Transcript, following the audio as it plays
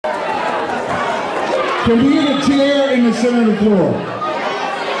Can we get a chair in the center of the floor?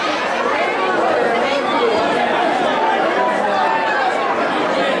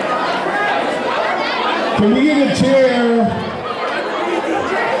 Can we get a chair?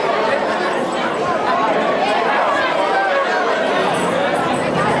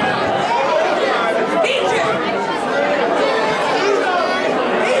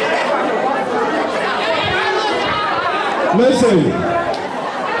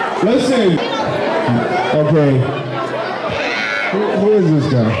 Listen. Okay. Who is this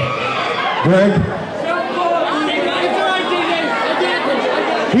guy? Greg?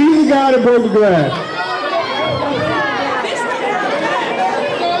 He's the guy that broke the glass.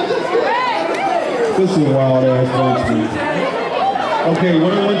 This is a wild ass lunch meat. Okay,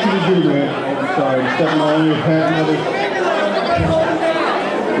 what I want you to do, man. I'm sorry, I'm stepping on your pat another.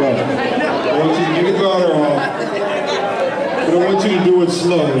 Right. I want you to get the garter off. But I want you to do it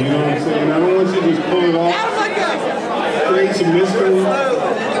slow, you know what I'm saying? I don't want you to just pull it off. Create some mystery.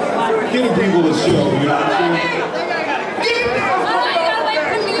 Give the people a show, you know what I'm saying?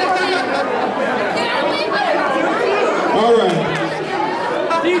 All right.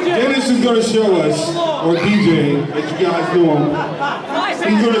 Dennis is going to show us, or DJ, as you guys know him.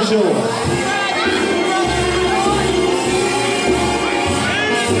 He's going to show us.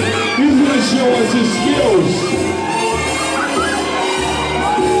 He's going to show us his skills.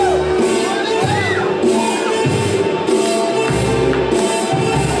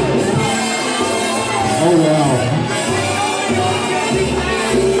 Oh wow.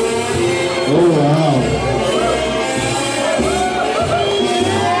 Oh wow.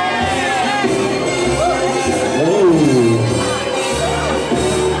 Oh.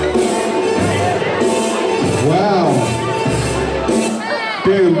 Wow.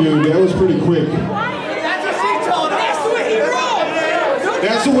 Damn dude, that was pretty quick. That's what she told him. That's the way he rolls.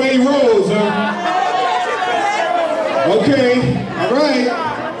 That's the way he rolls, huh? Okay, all right.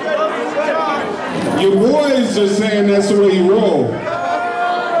 Your boys are saying that's the way you roll.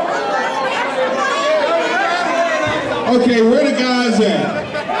 Okay, where the guys at?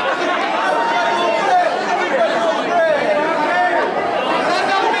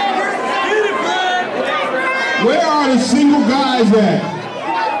 Where are the single guys at?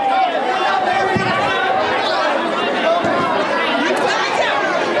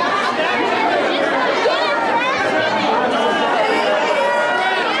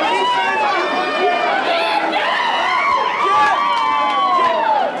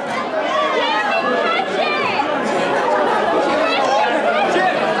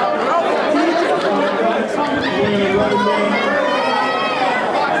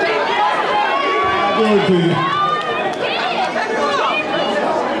 To you.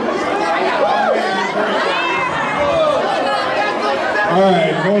 All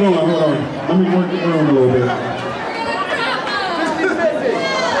right, hold on. Let me work the room a little bit.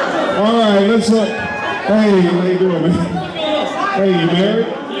 All right, let's look. Hey, how you doing, man? Hey, you married?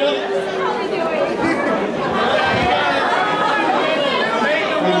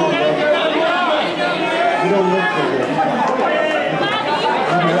 You don't look so good.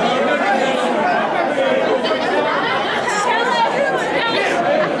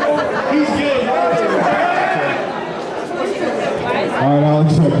 All right, I'll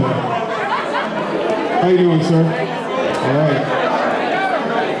accept that. How you doing, sir? All right.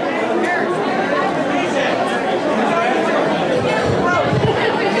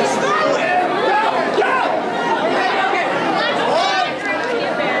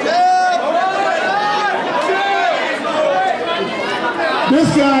 This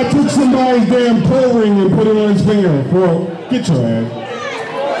guy took somebody's damn pull ring and put it on his finger. Bro, get your ass.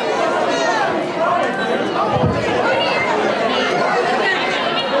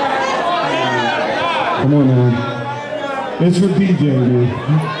 Come on, man. It's for DJ, dude.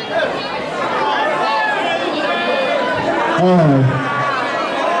 Alright.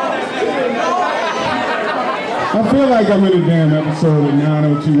 I feel like I'm in a damn episode of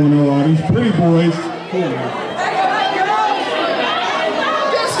 90210. All these pretty boys. Cool, man.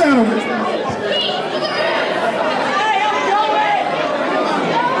 That's not a...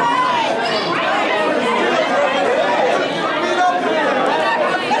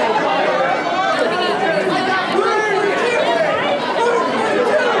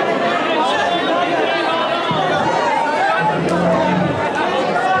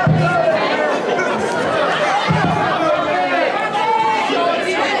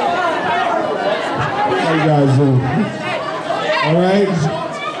 Guys do. All right,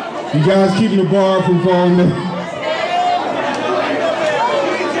 you guys keeping the bar from falling down.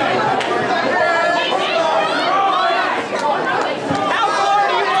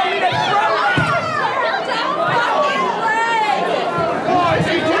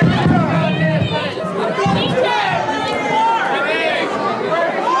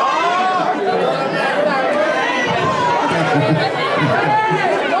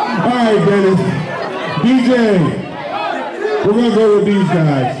 Bennett. DJ, we're gonna go with these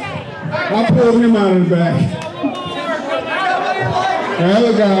guys. I pulled him out of the back. The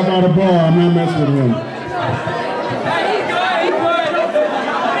other guy by the bar, I'm not messing with him.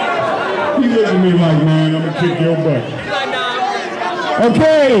 He looked at me like, man, I'm gonna kick your butt.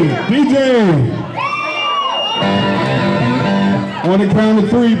 Okay, DJ. On the count of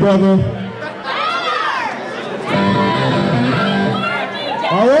 3, brother.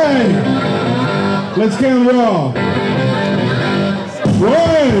 All right, let's count it all.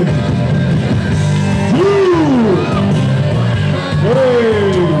 1, 2, 3.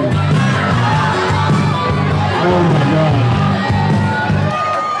 Oh my God.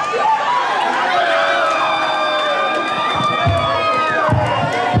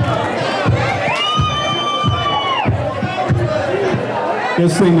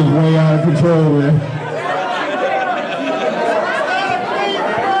 This thing is way out of control, man.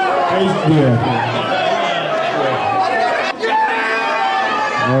 Yeah.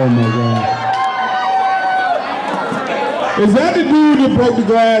 Oh my God. Is that the dude that broke the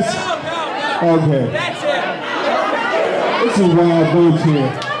glass? Okay. That's it. This is wild bunch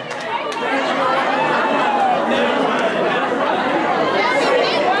here.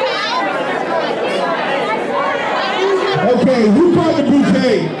 Okay, who brought the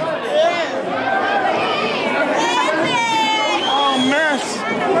bouquet? Oh, mess.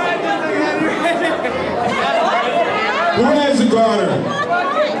 Who has the garter?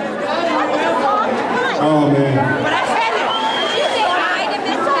 Oh man. But I said it. You say hi to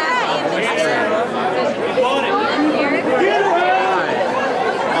Miss Guy.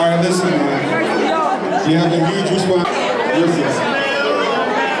 All right, listen, man. You have a huge responsibility. Listen.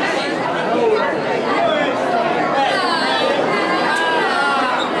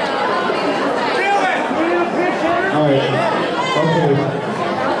 All right. Okay.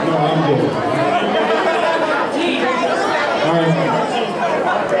 No, I'm good. All right.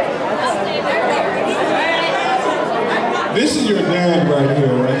 This is your dad right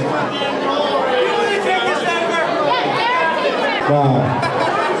here, right? Wow.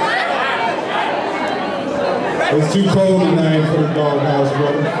 It's too cold tonight for the doghouse,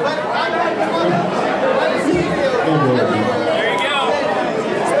 brother. There you go.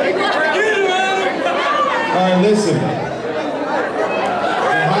 All right, listen. The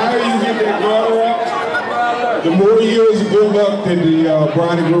higher you get that garter up, the more years of good luck that the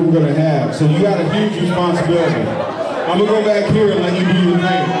bride and groom are going to have. So you got a huge responsibility. I'm going to go back here and let you do your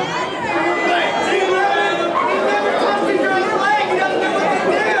thing.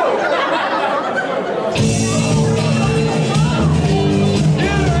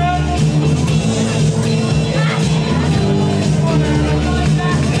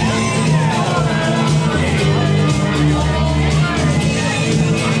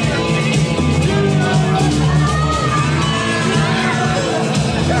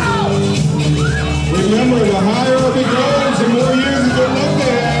 Remember, the higher up it goes, the more years of good luck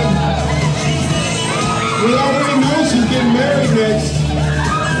they have. We already know she's getting married next.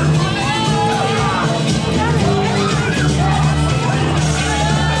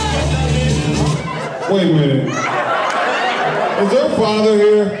 Wait a minute. Is her father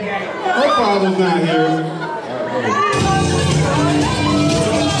here? Her father's not here.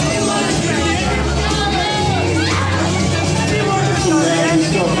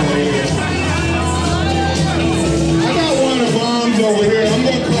 Over here, I'm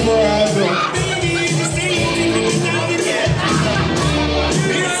gonna cover her eyes up.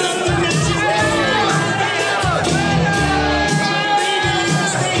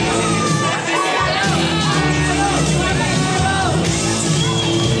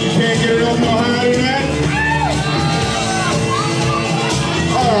 You can't get it up no higher than that?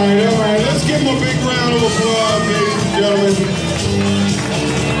 All right, let's give him a big round of applause, ladies and gentlemen.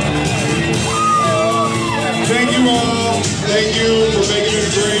 Thank you all. Thank you for making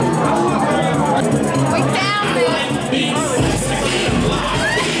it great. We found it.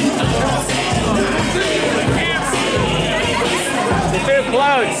 Too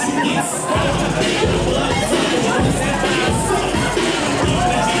close.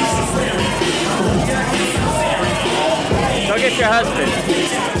 Go get your husband.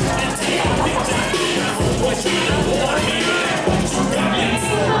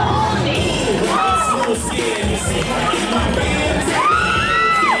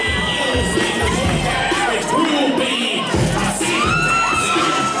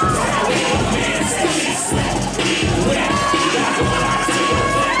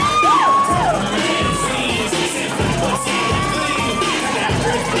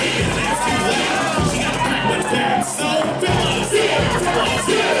 So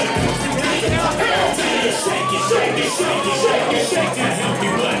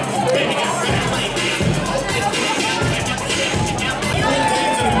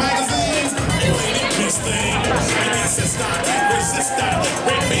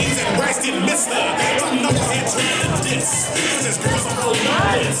Christ didn't miss her. Don't knucklehead trying to diss. Cause this girl's a whole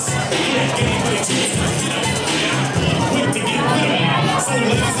lot of this. Yeah, game with you. Quick to get rid of. So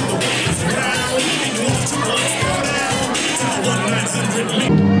lazy the way it's around. And you want to let's go down. Dial 1-900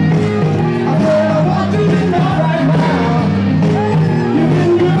 link. I said I want you to know right now. You've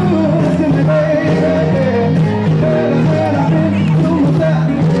been good to me, baby. Girl, I said I've been to myself,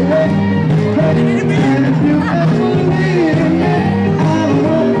 baby. And if you ever needed me, I don't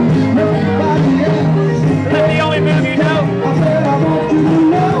want nobody else. Is that the only move you know? I said I want you to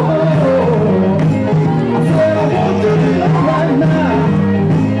know. I said I want you to know right now.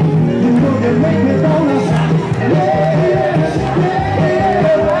 You know you make me wanna shout.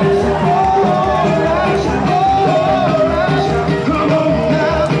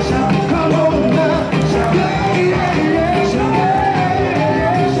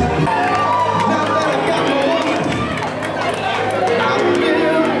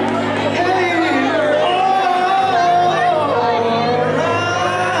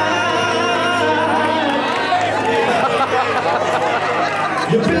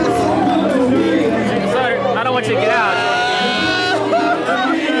 Sorry, I don't want you to get out.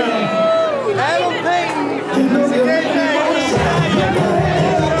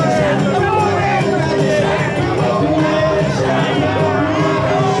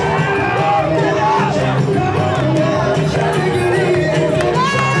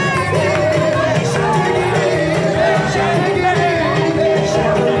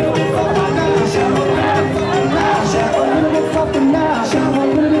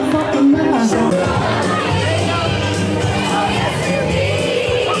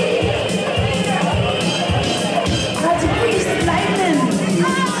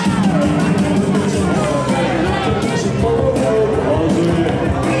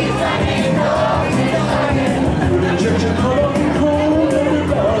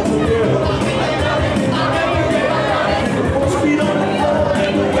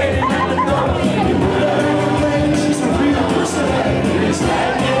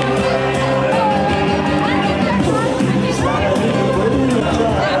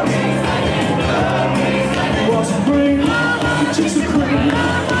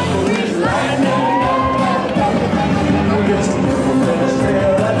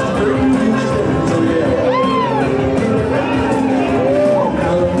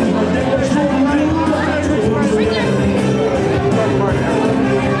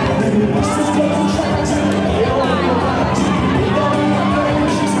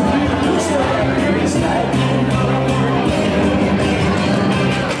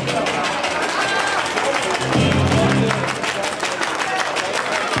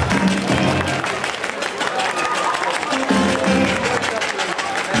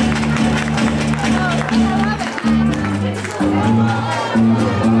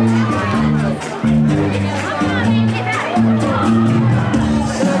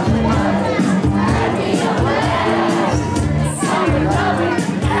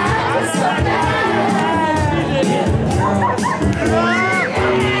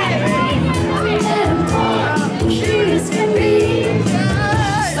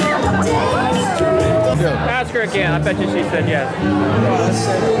 Ask her again. I bet you she said yes.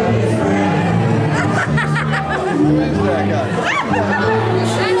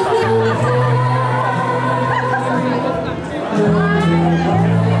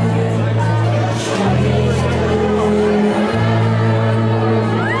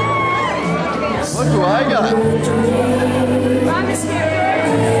 Look who I got. Mom is here.